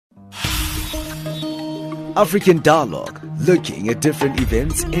African Dialogue, looking at different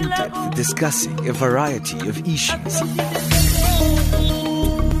events in depth, discussing a variety of issues.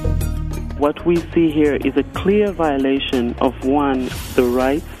 What we see here is a clear violation of, one, the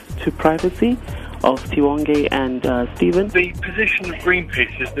rights to privacy of Tiwonge and Stephen. The position of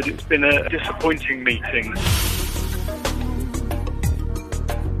Greenpeace is that it's been a disappointing meeting.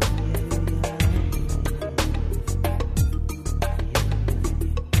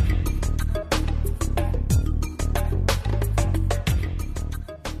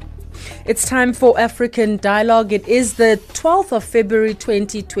 It's time for African Dialogue. It is the 12th of February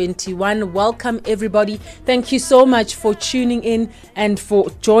 2021. Welcome, everybody. Thank you so much for tuning in and for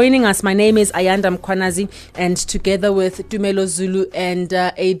joining us. My name is Ayanda Mkwanazi, and together with Dumelo Zulu and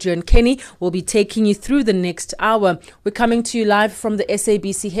Adrian Kenny, we'll be taking you through the next hour. We're coming to you live from the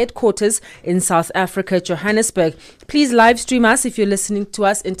SABC headquarters in South Africa, Johannesburg. Please live stream us if you're listening to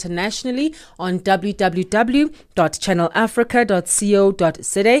us internationally on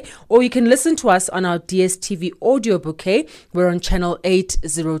www.channelafrica.co.za, or you can listen to us on our DSTV audio bouquet. We're on channel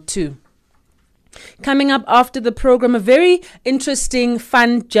 802. Coming up after the program, a very interesting,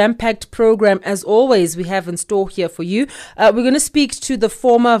 fun, jam-packed program as always we have in store here for you. We're going to speak to the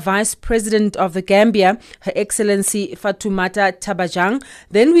former Vice President of the Gambia, Her Excellency Fatoumata Tambajang.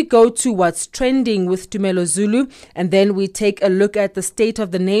 Then we go to what's trending with Dumelo Zulu, and then we take a look at the State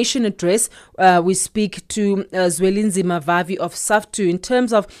of the Nation address. We speak to Zwelinzima Vavi of SAFTU in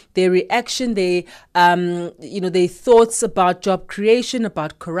terms of their reaction, their thoughts about job creation,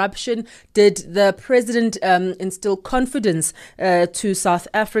 about corruption. Did the president instill confidence to South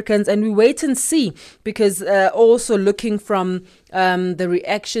Africans? And we wait and see, because also looking from the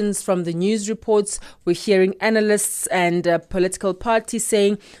reactions from the news reports, we're hearing analysts and political parties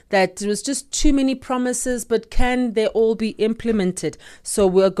saying that there was just too many promises, but can they all be implemented? So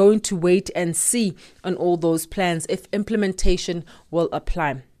we're going to wait and see on all those plans if implementation will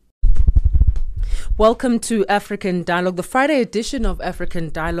apply. Welcome to African Dialogue, the Friday edition of African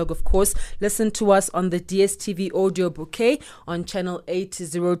Dialogue, of course. Listen to us on the DSTV audio bouquet on channel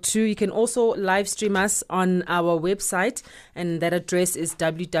 802. You can also live stream us on our website, and that address is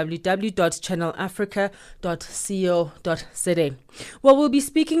www.channelafrica.co.za. Well, we'll be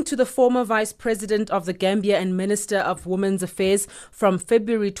speaking to the former Vice President of the Gambia and Minister of Women's Affairs from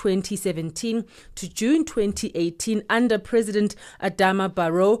February 2017 to June 2018 under President Adama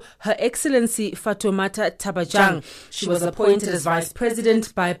Barrow, Her Excellency Fatoumata Tambajang. She was appointed as Vice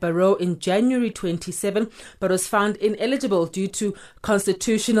President by Barrow in January 27, but was found ineligible due to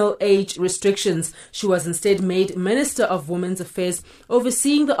constitutional age restrictions. She was instead made Minister of Women's Affairs,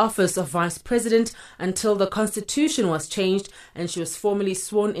 overseeing the office of Vice President until the Constitution was changed, and she was formally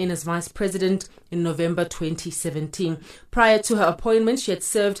sworn in as Vice President in November 2017. Prior to her appointment, she had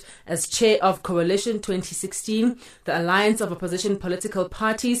served as Chair of Coalition 2016, the alliance of opposition political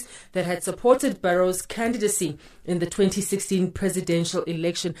parties that had supported Barrow's candidacy in the 2016 presidential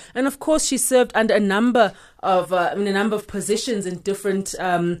election. And of course, she served under a number of positions in different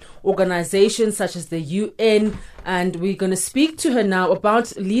organizations such as the UN. And we're going to speak to her now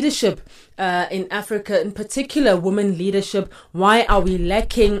about leadership in Africa, in particular women leadership. Why are we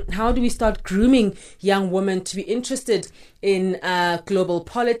lacking? How do we start grooming young women to be interested in global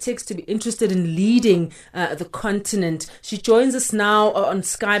politics, to be interested in leading the continent? She joins us now on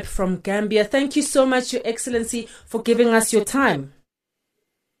Skype from Gambia. Thank you so much, Your Excellency, for giving us your time.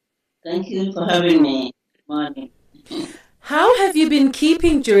 Thank you for having me. Good morning. How have you been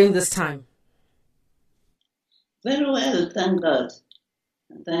keeping during this time? Very well, thank God.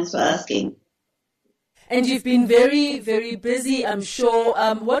 Thanks for asking. And you've been very, very busy, I'm sure.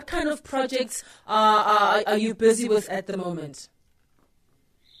 What kind of projects are you busy with at the moment?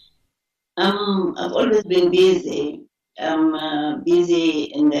 I've always been busy. I'm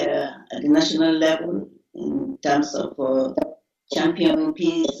busy at the national level in terms of championing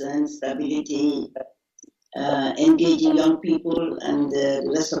peace and stability, engaging young people and the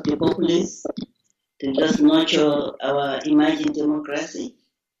rest of the populace to just nurture our emerging democracy.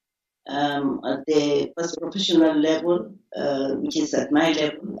 At the post-professional level, which is at my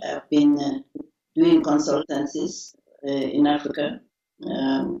level, I've been doing consultancies in Africa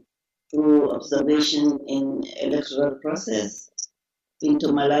through observation in electoral process, into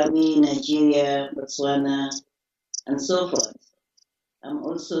Malawi, Nigeria, Botswana, and so forth. I'm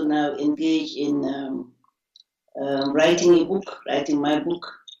also now engaged in writing my book.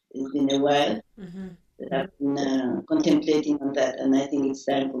 It's been a while that I've been contemplating on that, and I think it's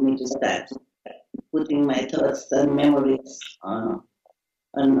time for me to start putting my thoughts and memories on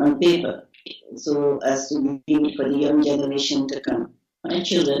paper, so as to leave it for the young generation to come. my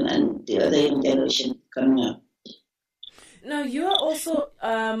children and the other young generation coming up. Now, you are also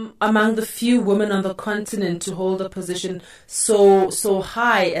among the few women on the continent to hold a position so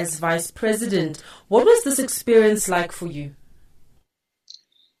high as vice president. What was this experience like for you?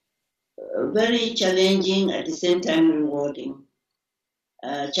 Very challenging, at the same time rewarding.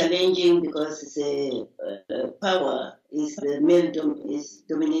 Challenging because it's power is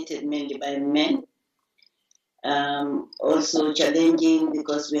dominated mainly by men. Also challenging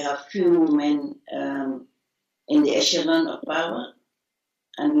because we have few women in the echelon of power,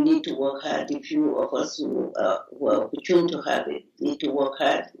 and we need to work hard. The few of us who are opportune to have it need to work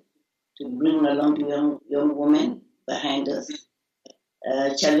hard to bring along the young women behind us.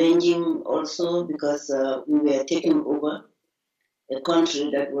 Challenging also because we were taking over a country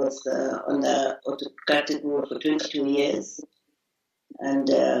that was under autocratic rule for 22 years. And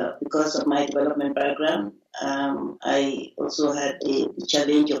because of my development program, I also had the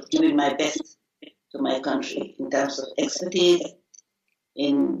challenge of doing my best to my country in terms of expertise,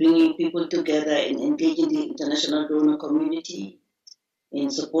 in bringing people together, in engaging the international donor community, in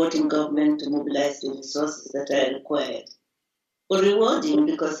supporting government to mobilize the resources that are required. But rewarding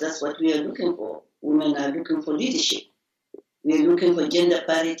because that's what we are looking for. Women are looking for leadership. We are looking for gender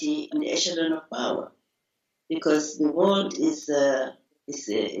parity in the echelon of power because the world is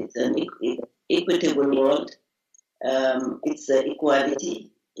an equitable world. It's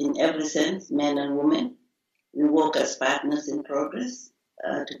equality in every sense, men and women. We work as partners in progress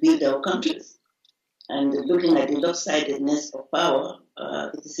to build our countries. And looking at the lopsidedness of power,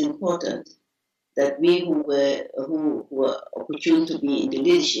 it is important that we who were opportune to be in the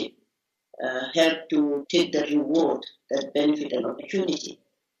leadership help to take the reward, that benefit and opportunity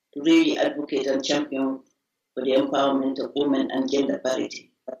to really advocate and champion for the empowerment of women and gender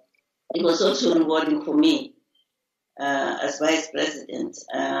parity. It was also rewarding for me as vice president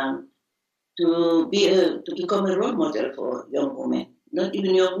to become a role model for young women, not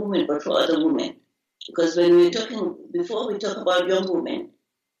even young women, but for other women. Because before we talk about young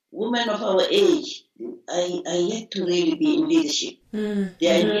women of our age are yet to really be in leadership. They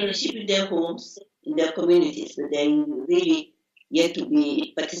are in leadership in their homes, in their communities, but they are really yet to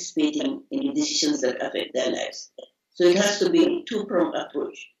be participating in the decisions that affect their lives. So it has to be a two-pronged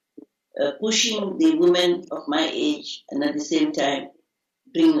approach, pushing the women of my age and at the same time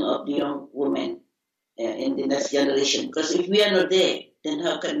bringing up the young women in the next generation. Because if we are not there, then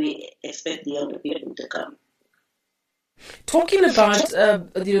how can we expect the younger people to come? Talking about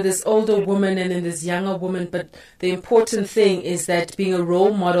this older woman and then this younger woman, but the important thing is that being a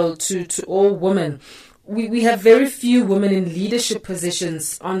role model to all women. We have very few women in leadership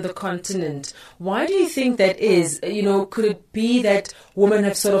positions on the continent. Why do you think that is? Could it be that women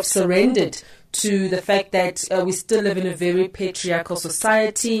have sort of surrendered to the fact that we still live in a very patriarchal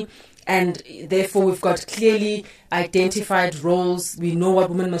society, and therefore we've got clearly identified roles? We know what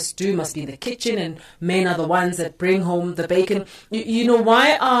women must do, must be in the kitchen, and men are the ones that bring home the bacon.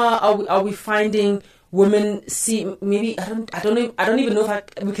 Why are we finding women see, maybe I don't even know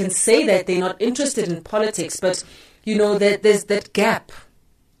if we can say that they're not interested in politics, but that there's that gap.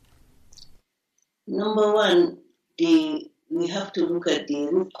 Number one, we have to look at the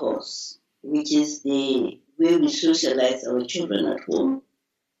root cause, which is the way we socialize our children at home.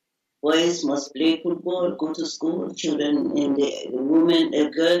 Boys must play football, go to school. Children and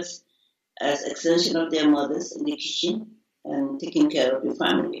the girls as extension of their mothers in the kitchen and taking care of the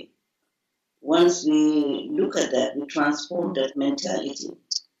family. Once we look at that, we transform that mentality.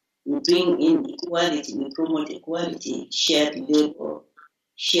 We bring in equality, we promote equality, shared labor,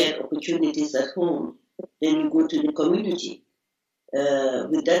 shared opportunities at home. Then we go to the community.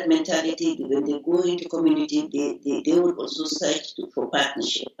 With that mentality, when they go into community, they would also search for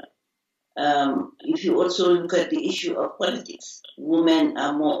partnership. If you also look at the issue of politics, women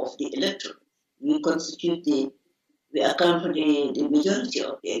are more of the electorate. We account for the majority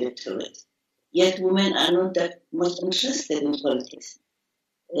of the electorate. Yet women are not that much interested in politics.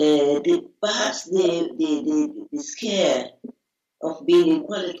 Perhaps the scare of being in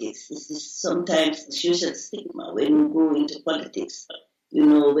politics is sometimes the social stigma when you go into politics.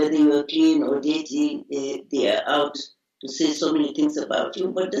 Whether you are clean or dirty, they are out to say so many things about you.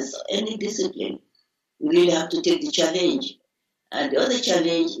 But that's any discipline. You really have to take the challenge. And the other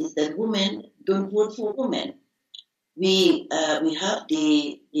challenge is that women don't vote for women. We have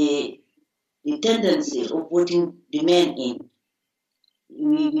the tendency of voting the men in.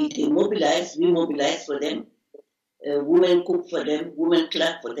 We mobilize for them. Women cook for them, women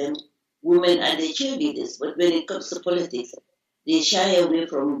clap for them, women are the cheerleaders. But when it comes to politics, they shy away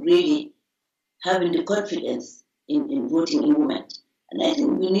from really having the confidence in voting in women. And I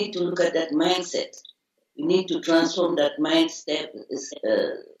think we need to look at that mindset. We need to transform that mindset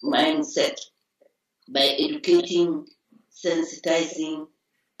by educating, sensitizing,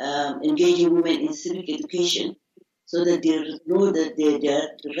 engaging women in civic education so that they know that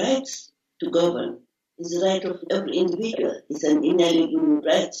their rights to govern is the right of every individual. It's an inalienable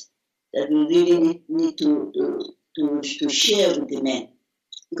right that we really need to share with the men.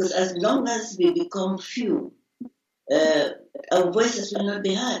 Because as long as we become few, our voices will not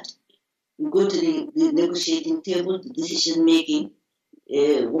be heard. We go to the negotiating table, the decision making,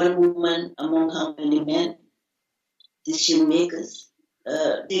 one woman among how many men, decision makers.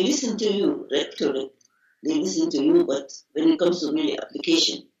 They listen to you, rhetoric. They listen to you, but when it comes to really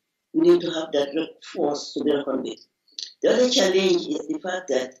application, we need to have that force to be reckoned with. The other challenge is the fact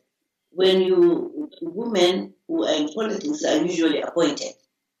that when women who are in politics are usually appointed,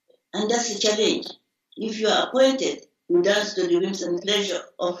 and that's a challenge. If you are appointed, you dance to the whims and pleasure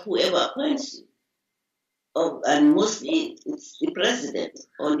of whoever appoints you. And mostly it's the president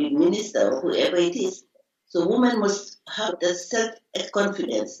or the minister or whoever it is. So women must have that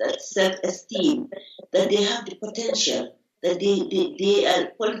self-confidence, that self-esteem, that they have the potential, that they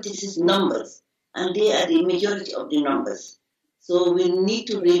are politics' numbers, and they are the majority of the numbers. So we need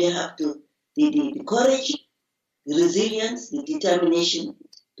to really have the courage, the resilience, the determination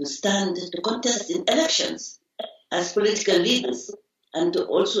to stand, to contest in elections as political leaders, and to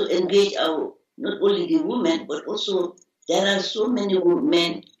also engage not only the women, but also there are so many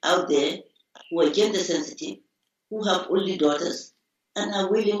men out there who are gender sensitive, who have only daughters, and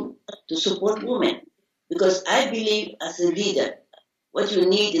are willing to support women. Because I believe as a leader, what you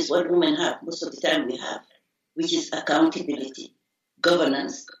need is what women have, most of the time we have, which is accountability,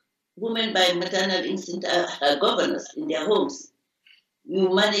 governance. Women by maternal instinct are governors in their homes.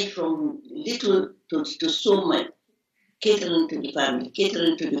 You manage from little to so much, catering to the family,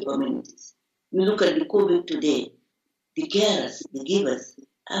 catering to the communities. You look at the COVID today, the carers, the givers,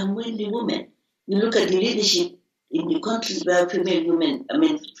 are mainly women. You look at the leadership in the countries where women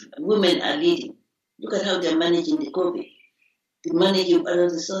are leading. Look at how they're managing the COVID, the managing other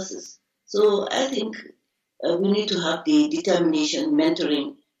resources. So I think we need to have the determination,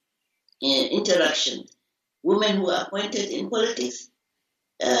 mentoring, interaction. Women who are appointed in politics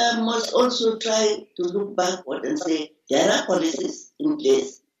must also try to look backward and say there are policies in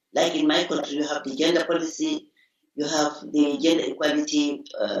place. Like in my country, you have the gender policy, you have the gender equality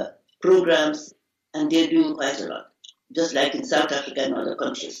programs, and they're doing quite a lot, just like in South Africa and other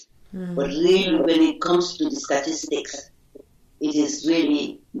countries. But really, when it comes to the statistics, it is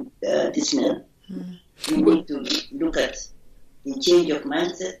really dismal. We need to look at the change of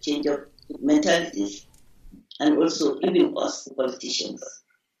mindset, change of mentalities, and also even us, the politicians,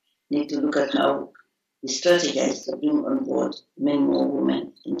 need to look at how we strategize to bring on board many more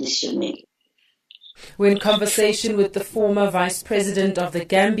women in decision making. We're in conversation with the former Vice President of the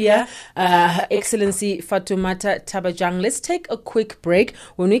Gambia, Her Excellency Fatoumata Tambajang. Let's take a quick break.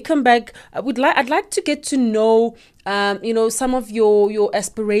 When we come back, I'd like to get to know some of your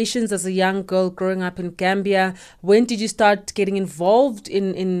aspirations as a young girl growing up in Gambia. When did you start getting involved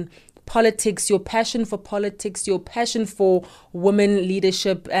in politics, your passion for politics, your passion for women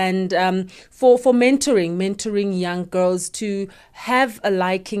leadership, and for mentoring young girls to have a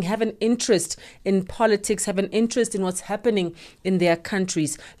liking, have an interest in politics, have an interest in what's happening in their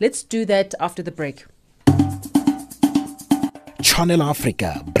countries. Let's do that after the break. Channel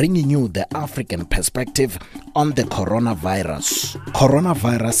Africa, bringing you the African perspective on the coronavirus.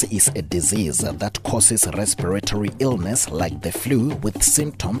 Coronavirus is a disease that causes respiratory illness like the flu, with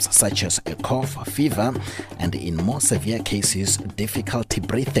symptoms such as a cough, fever, and in more severe cases, difficulty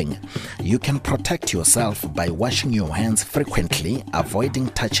breathing. You can protect yourself by washing your hands frequently, avoiding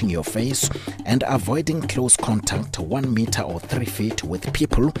touching your face, and avoiding close contact 1 meter or 3 feet with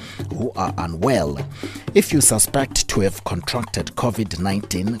people who are unwell. If you suspect to have contracted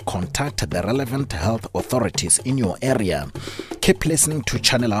COVID-19, contact the relevant health authorities in your area. Keep listening to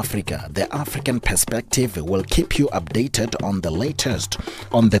Channel Africa. The African perspective will keep you updated on the latest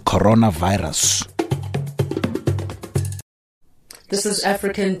on the coronavirus. This is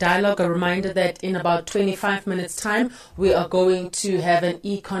African Dialogue. A reminder that in about 25 minutes' time, we are going to have an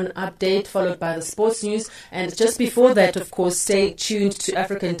econ update followed by the sports news. And just before that, of course, stay tuned to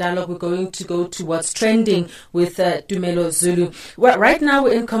African Dialogue. We're going to go to what's trending with Dumelo Zulu. Well, right now,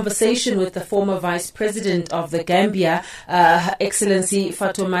 we're in conversation with the former Vice President of the Gambia, Her Excellency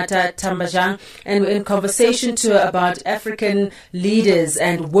Fatoumata Tambajang. And we're in conversation to her about African leaders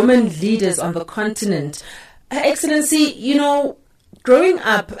and women leaders on the continent. Her Excellency, Growing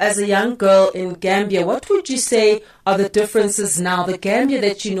up as a young girl in Gambia, what would you say are the differences now, the Gambia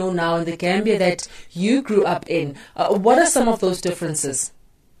that you know now and the Gambia that you grew up in? What are some of those differences?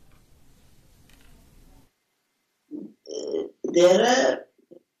 There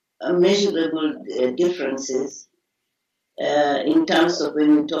are measurable differences in terms of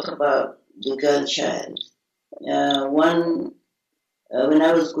when we talk about the girl child. When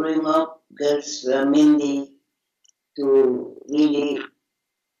I was growing up, girls were mainly to really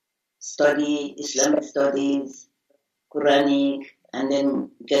study Islamic studies, Quranic, and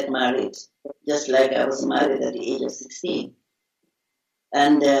then get married, just like I was married at the age of 16.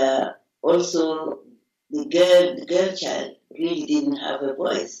 And also, the girl child really didn't have a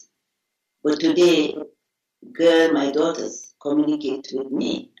voice. But today, my daughters communicate with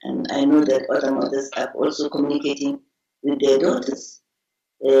me, and I know that other mothers are also communicating with their daughters.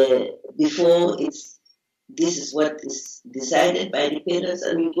 Before, this is what is decided by the parents,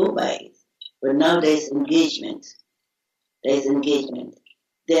 and we go by it. But now there is engagement.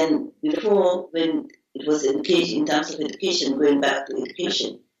 Then before, when it was education, in terms of education, going back to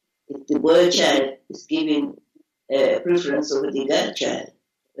education, if the boy child is given preference over the girl child.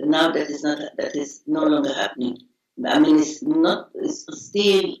 But now that is no longer happening. I mean, it's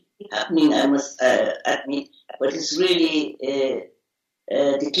still happening, I must admit, but it's really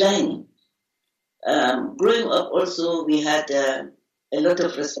declining. Growing up also, we had a lot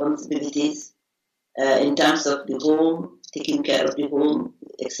of responsibilities in terms of the home, taking care of the home,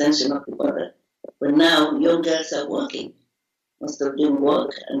 extension of the mother. But now young girls are working. Most of them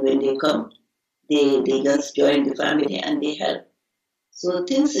work, and when they come, they just join the family and they help. So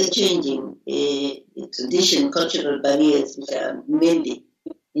things are changing. The tradition, cultural barriers, which are mainly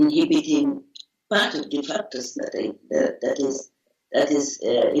inhibiting part of the factors that is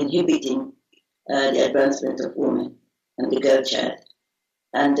inhibiting the advancement of women and the girl child.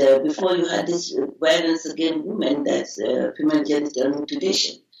 And before you had this violence against women, that's female genital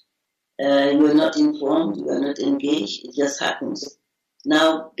mutilation. You are not informed, you are not engaged, it just happens.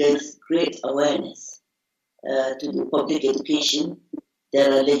 Now there's great awareness to the public education.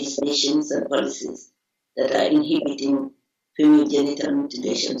 There are legislations and policies that are inhibiting female genital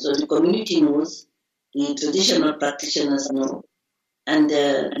mutilation. So the community knows, the traditional practitioners know, and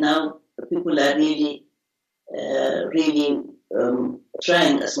now people are really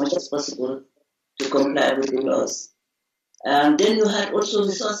trying as much as possible to comply with the laws. Then you had also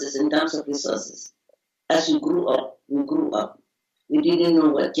resources, in terms of resources. As we grew up, we didn't know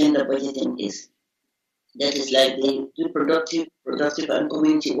what gender budgeting is. That is like the reproductive, productive, and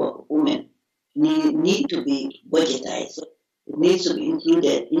community work of women need to be budgetized. So it needs to be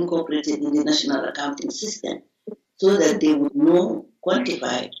incorporated in the national accounting system so that they would know,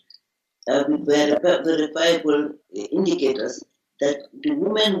 quantify with verifiable indicators that the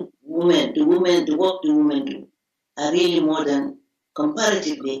work the women do are really more than,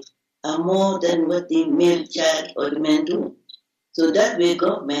 comparatively, are more than what the male child or the men do. So that way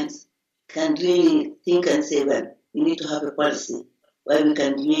governments can really think and say, well, we need to have a policy where we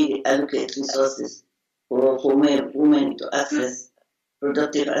can really allocate resources for women to access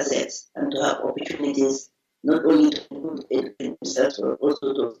productive assets and to have opportunities not only to educate themselves but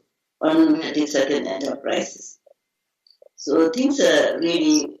also to undertake certain enterprises. So things are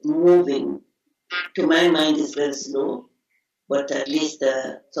really moving. To my mind, it's very slow, but at least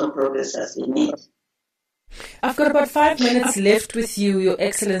some progress has been made. I've got about 5 minutes left with you, Your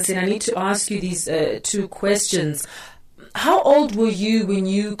Excellency, and I need to ask you these two questions. How old were you when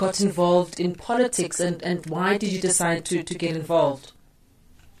you got involved in politics, and why did you decide to get involved?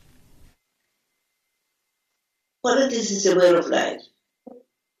 Politics is a way of life.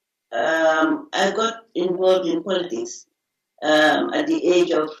 I got involved in politics at the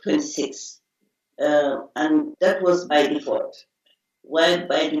age of 26, and that was by default. Why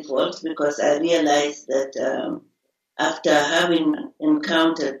by default? Because I realized that after having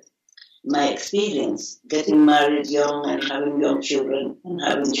encountered my experience, getting married young and having young children and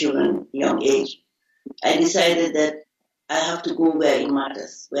having children young age, I decided that I have to go where it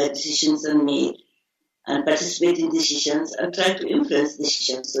matters, where decisions are made, and participate in decisions and try to influence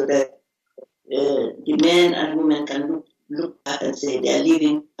decisions so that the men and women can look back and say they are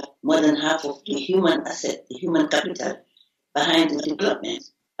leaving more than half of the human asset, the human capital, behind the development.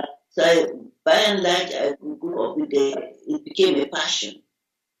 So by and large, I grew up with it became a passion.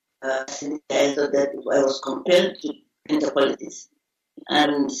 I thought that I was compelled to enter politics.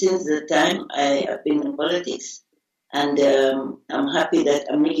 And since the time, I have been in politics, and I'm happy that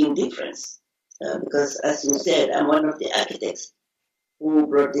I'm making a difference. Because as you said, I'm one of the architects who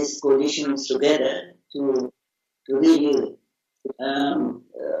brought these coalitions together to really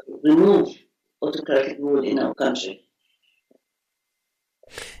remove autocratic rule in our country.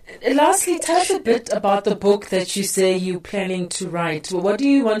 Lastly, tell us a bit about the book that you say you're planning to write. What do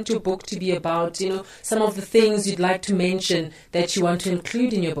you want your book to be about? Some of the things you'd like to mention that you want to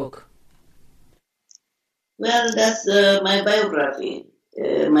include in your book. Well, that's my biography,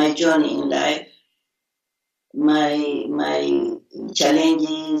 my journey in life, my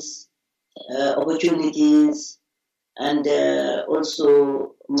challenges, opportunities, and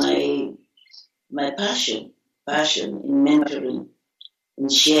also my passion in mentoring, in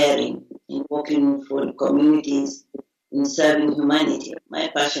sharing, in working for the communities, in serving humanity. My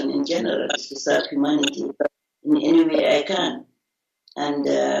passion in general is to serve humanity in any way I can, and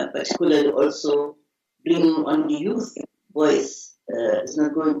particularly also bringing on the youth voice. It's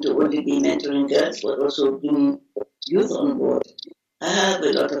not going to only be mentoring girls, but also bringing youth on board. I have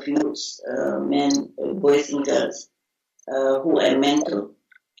a lot of youths, men, boys and girls, who I mentor,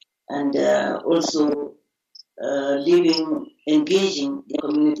 and also engaging the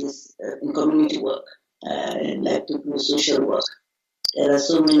communities in community work. I like to do social work. There are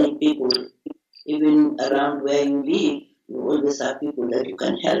so many people, even around where you live, you always have people that you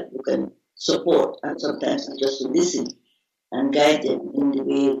can help, you can support, and sometimes just to listen and guide them in the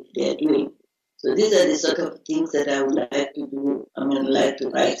way they are doing. So these are the sort of things that I would like to do, like to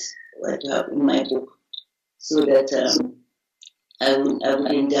write, or to have in my book, so that I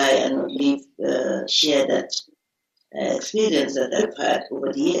wouldn't die and not leave, share that experience that I've had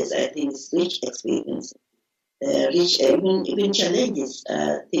over the years. I think it's rich experience, even challenges,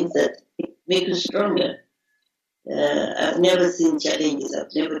 things that make you stronger. I've never seen challenges.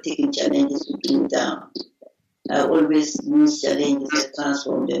 I've never taken challenges to bring down. I always use challenges and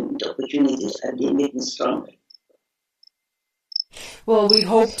transform them into opportunities, and they make me stronger. Well, we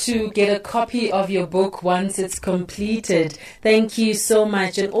hope to get a copy of your book once it's completed. Thank you so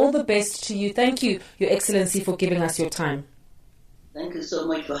much, and all the best to you. Thank you, Your Excellency, for giving us your time. Thank you so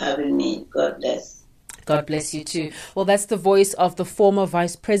much for having me. God bless. God bless you too. Well, that's the voice of the former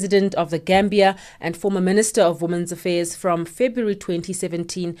Vice President of the Gambia and former Minister of Women's Affairs from February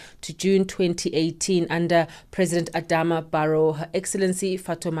 2017 to June 2018 under President Adama Barrow. Her Excellency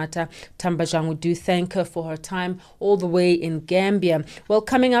Fatoumata Tambajang, we do thank her for her time all the way in Gambia. Well,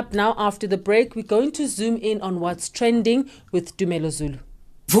 coming up now after the break, we're going to zoom in on what's trending with Dumelo Zulu.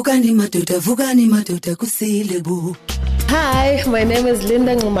 Vugani Matuta Kuselebu. Hi, my name is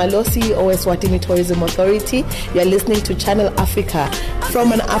Linda Ngumalosi, Eswatini Tourism Authority. You're listening to Channel Africa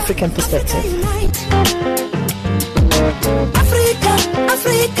from an African perspective. Africa,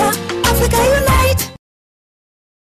 Africa, Africa unite!